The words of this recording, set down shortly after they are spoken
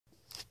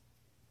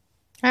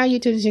Hi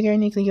YouTube, it's your girl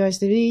Nickly Yours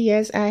to Be.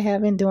 Yes, I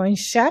have been doing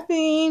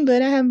shopping,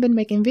 but I haven't been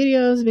making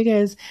videos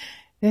because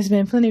there's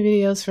been plenty of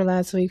videos for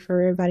last week for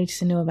everybody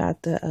to know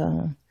about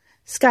the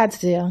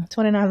Scottsdale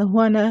 $20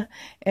 Wanda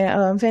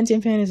and Fenty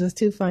and Panties was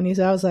too funny.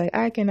 So I was like,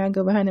 I cannot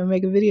go behind them and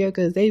make a video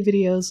because they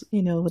videos,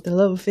 you know, with the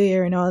love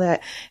affair and all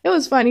that. It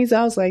was funny. So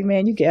I was like,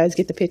 man, you guys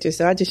get the picture.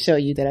 So I just show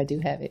you that I do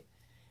have it.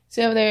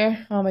 See over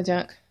there, all my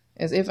junk,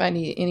 as if I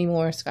need any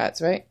more Scotts,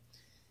 right?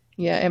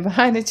 Yeah, and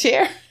behind the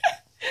chair.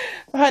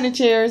 Behind the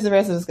chair is the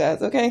rest of the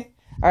Scotts, okay?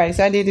 All right,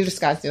 so I did do the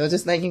Scottsdale,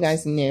 just letting you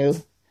guys know.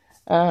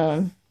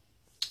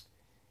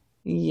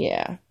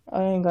 Yeah,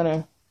 I ain't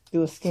gonna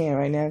do a scan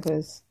right now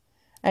because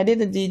I did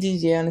the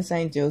DDJ on the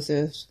St.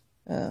 Joseph's,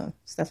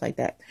 stuff like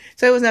that.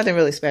 So it was nothing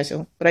really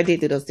special, but I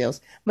did do those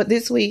deals. But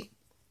this week,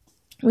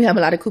 we have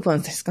a lot of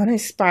coupons that's gonna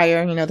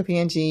expire, you know, the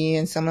P&G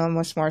and some of them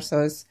are smart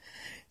stores.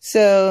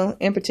 So,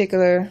 in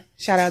particular,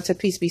 shout out to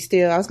Peace Be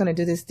Still. I was going to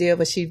do this deal,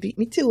 but she beat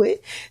me to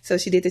it. So,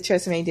 she did the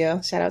Tresemme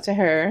deal. Shout out to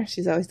her.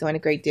 She's always doing a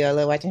great deal. I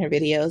love watching her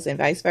videos and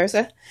vice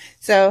versa.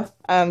 So,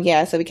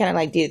 yeah, so we kind of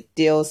like did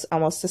deals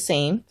almost the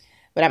same.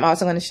 But I'm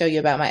also going to show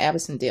you about my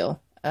Albertson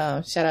deal.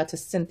 Shout out to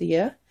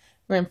Cynthia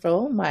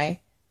Renfro, my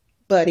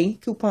buddy,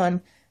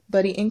 coupon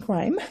buddy in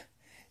crime.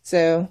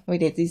 So, we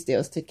did these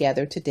deals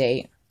together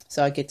today.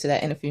 So, I'll get to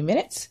that in a few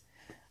minutes.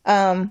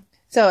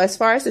 So as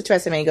far as the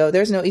Tresemme go,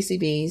 there's no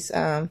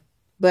ECBs,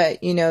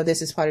 but, you know,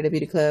 this is part of the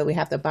beauty club. We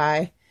have to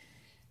buy,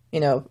 you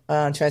know,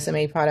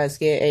 Tresemme products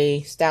get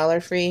a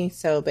styler free.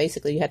 So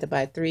basically you have to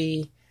buy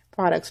 3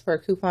 products per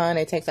coupon.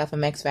 It takes off a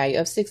max value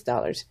of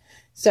 $6.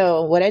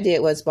 So what I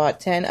did was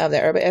bought 10 of the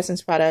Herbal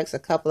Essence products, a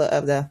couple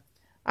of the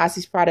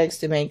Aussie's products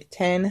to make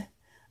 10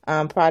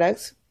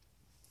 products,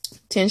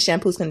 10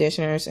 shampoos,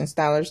 conditioners, and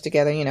stylers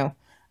together, you know,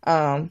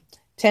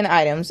 10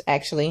 items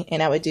actually.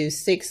 And I would do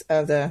 6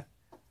 of the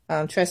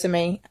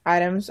Tresemme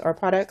items or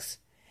products,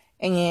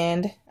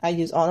 and I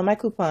use all of my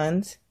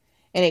coupons,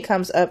 and it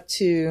comes up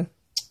to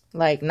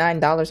like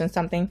 $9 and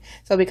something.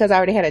 So because I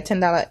already had a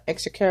 $10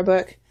 extra care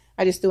buck,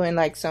 I just threw in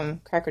like some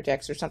Cracker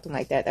Jacks or something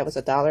like that. That was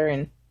 $1,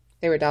 and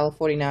they were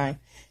 $1.49.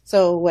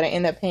 So what I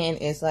end up paying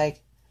is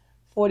like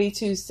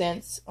 42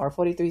 cents or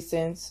 43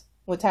 cents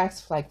with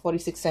tax, like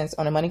 46 cents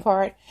on a money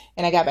card,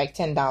 and I got back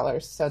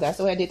 $10. So that's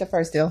the way I did the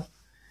first deal.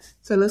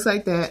 So it looks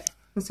like that.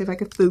 Let's see if I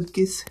can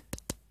focus.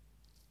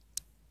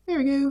 There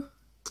we go.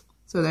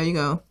 So there you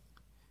go.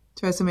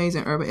 Tresemme's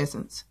and Herbal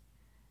Essence.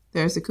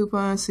 There's the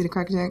coupon. See the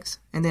Cracker Jacks.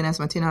 And then that's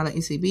my $10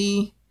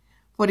 ECB.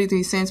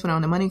 43 cents went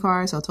on the money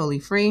card, so totally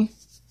free.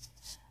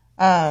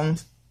 I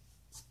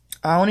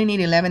only need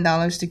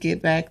 $11 to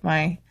get back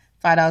my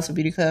 $5 for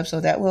Beauty Club, so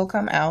that will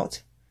come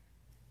out.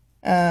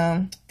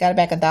 Got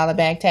back a $1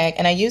 bag tag.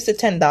 And I used the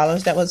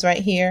 $10 that was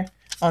right here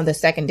on the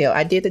second deal.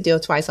 I did the deal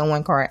twice on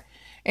one card.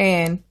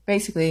 And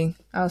basically,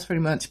 I was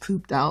pretty much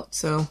pooped out,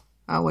 so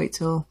I'll wait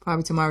till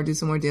probably tomorrow to do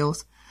some more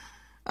deals.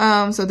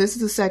 So this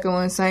is the second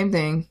one. Same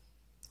thing.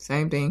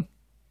 Same thing.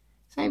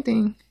 Same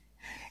thing.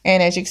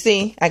 And as you can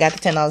see, I got the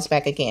 $10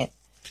 back again.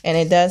 And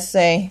it does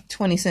say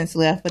 20 cents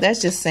left, but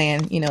that's just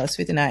saying, you know, it's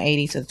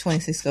 $59.80, so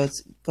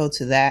 26 go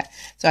to that.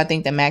 So I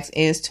think the max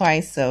is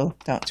twice, so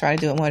don't try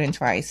to do it more than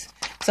twice.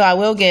 So I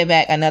will get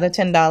back another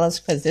 $10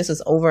 because this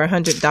is over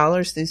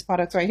 $100. These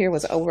products right here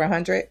was over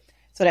 $100.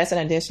 So that's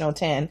an additional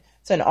 10.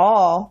 So in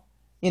all,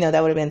 you know,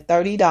 that would have been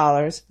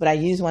 $30, but I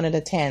used one of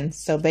the 10.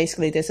 So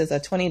basically this is a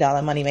 $20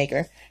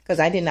 moneymaker because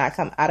I did not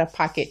come out of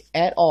pocket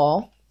at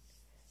all.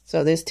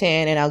 So this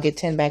 10, and I'll get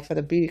 10 back for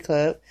the beauty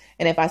club.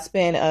 And if I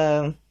spend,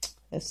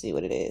 let's see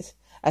what it is.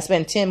 I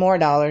spend 10 more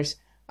dollars,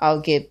 I'll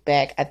get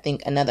back, I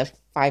think, another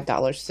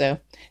 $5. So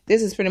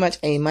this is pretty much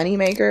a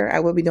moneymaker.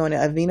 I will be doing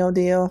an Aveeno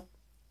deal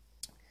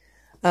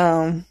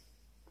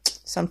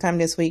sometime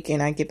this week,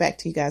 and I get back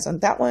to you guys on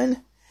that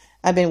one.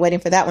 I've been waiting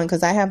for that one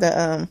because I have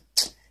the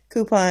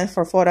coupon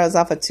for $4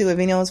 off of 2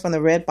 Aveenos from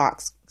the red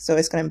box. So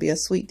it's going to be a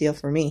sweet deal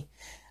for me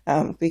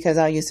because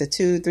I'll use the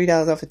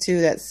 $3 off of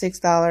 2. That's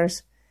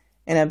 $6.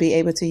 And I'll be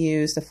able to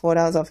use the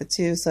 $4 off of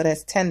 2. So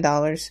that's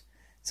 $10.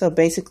 So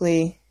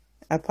basically,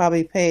 I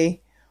probably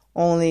pay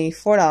only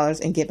 $4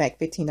 and get back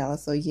 $15.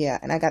 So yeah,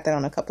 and I got that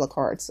on a couple of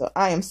cards. So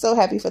I am so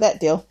happy for that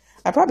deal.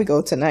 I probably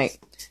go tonight.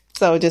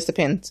 So it just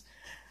depends.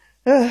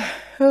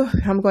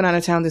 I'm going out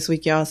of town this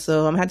week, y'all,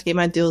 so I'm going to have to get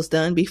my deals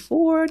done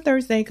before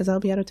Thursday because I'll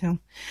be out of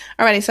town.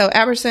 Alrighty, so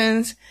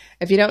Albertsons,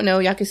 if you don't know,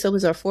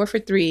 yakisobas are 4 for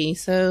 $3.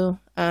 So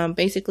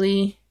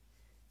basically,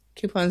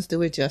 coupons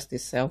do it just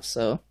itself.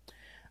 So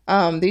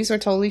these are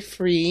totally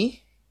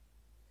free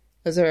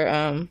because they're,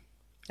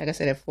 like I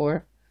said, they're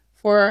four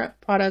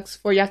products,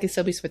 4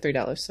 yakisobas for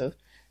 $3. So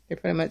they're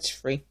pretty much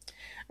free.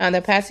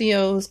 The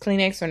Pasios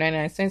Kleenex are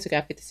 99 cents. We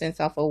got 50 cents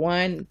off of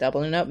one.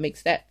 Doubling up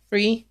makes that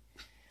free.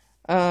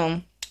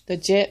 The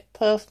Jet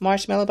Puff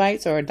Marshmallow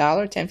Bites are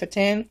 $1, 10 for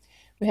 10.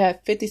 We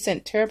have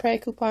 50-cent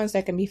TerraPay coupons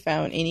that can be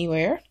found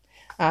anywhere.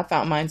 I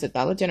found mine's at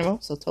Dollar General,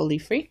 so totally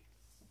free.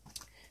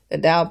 The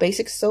Dow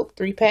Basic Soap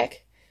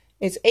 3-pack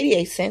is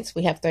 88 cents.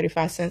 We have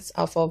 35 cents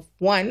off of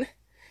one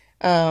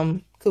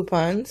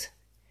coupons,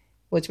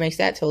 which makes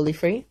that totally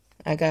free.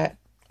 I got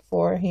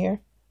 4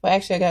 here. Well,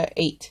 actually, I got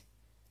 8.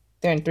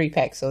 they're in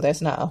 3-packs, so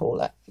that's not a whole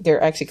lot.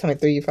 They're actually coming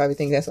 3. You probably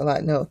think that's a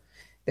lot. No,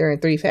 they're in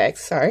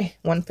 3-packs. Sorry,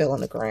 one fell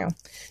on the ground.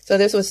 So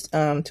this was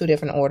 2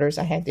 different orders.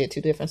 I did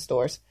 2 different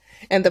stores.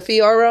 And the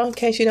Fiora, in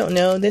case you don't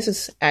know, this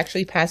is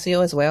actually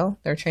Paseo as well.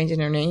 They're changing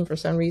their name for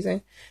some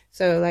reason.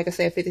 So like I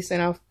said, 50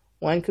 cents off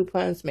 1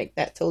 coupons make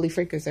that totally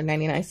free because they're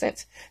 99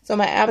 cents. So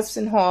my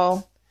Albertson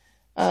haul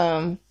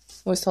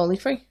was totally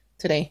free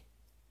today.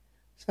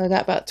 So I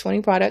got about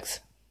 20 products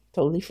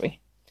totally free.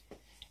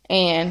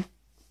 And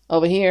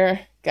over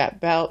here, got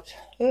about,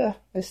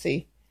 let's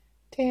see,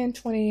 10,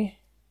 20,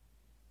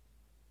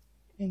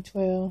 and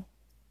 12.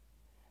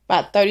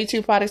 About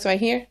 32 products right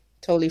here,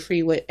 totally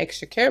free with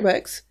extra care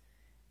bucks.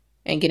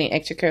 And getting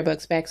extra care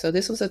bucks back. So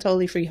this was a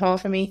totally free haul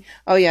for me.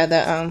 Oh yeah,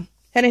 the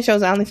Head and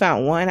Shoulders, I only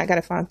found 1. I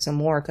gotta find some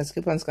more because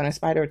coupons gonna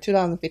expire.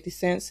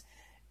 $2.50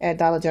 at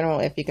Dollar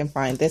General. If you can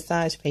find this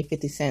size, pay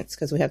 50 cents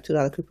because we have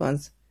 $2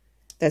 coupons.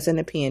 That's in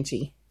the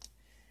PNG.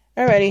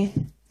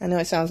 Alrighty. I know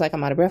it sounds like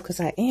I'm out of breath because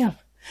I am.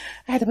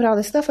 I had to put all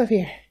this stuff up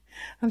here.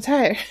 I'm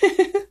tired.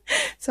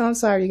 So I'm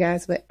sorry, you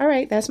guys. But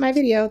alright, that's my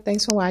video.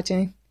 Thanks for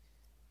watching.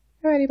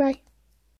 Alrighty, bye.